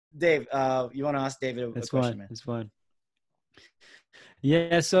Dave, you want to ask David a That's question, fine. man? That's fine.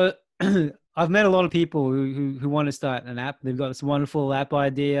 Yeah. So I've met a lot of people who want to start an app. They've got this wonderful app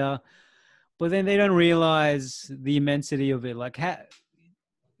idea, but then they don't realize the immensity of it. Like,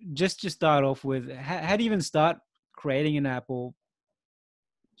 just to start off with, how do you even start creating an app? Or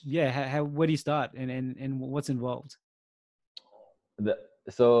yeah, where do you start, and what's involved?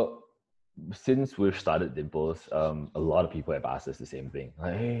 So since we've started Dimples, a lot of people have asked us the same thing.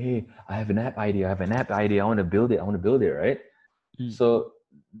 Like, hey, I have an app idea. I have an app idea. I want to build it. I want to build it, right? Mm. So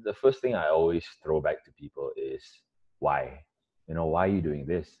the first thing I always throw back to people is why? Why are you doing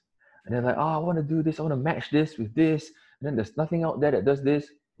this? And they're like, oh, I want to do this. I want to match this with this. And then there's nothing out there that does this.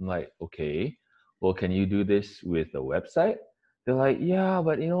 I'm like, okay, well, can you do this with a website? They're like, yeah,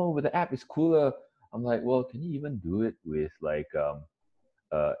 but with the app it's cooler. I'm like, well, can you even do it with like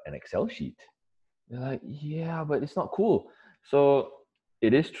an Excel sheet? They're like, yeah, but it's not cool. So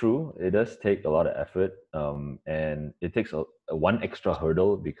it is true. It does take a lot of effort, and it takes a one extra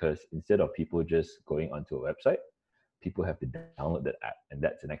hurdle because instead of people just going onto a website, people have to download that app, and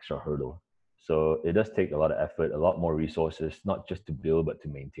that's an extra hurdle. So it does take a lot of effort, a lot more resources, not just to build but to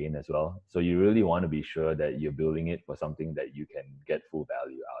maintain as well. So you really want to be sure that you're building it for something that you can get full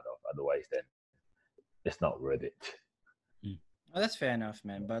value out of. Otherwise, then it's not worth it. Oh, that's fair enough,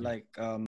 man. But like,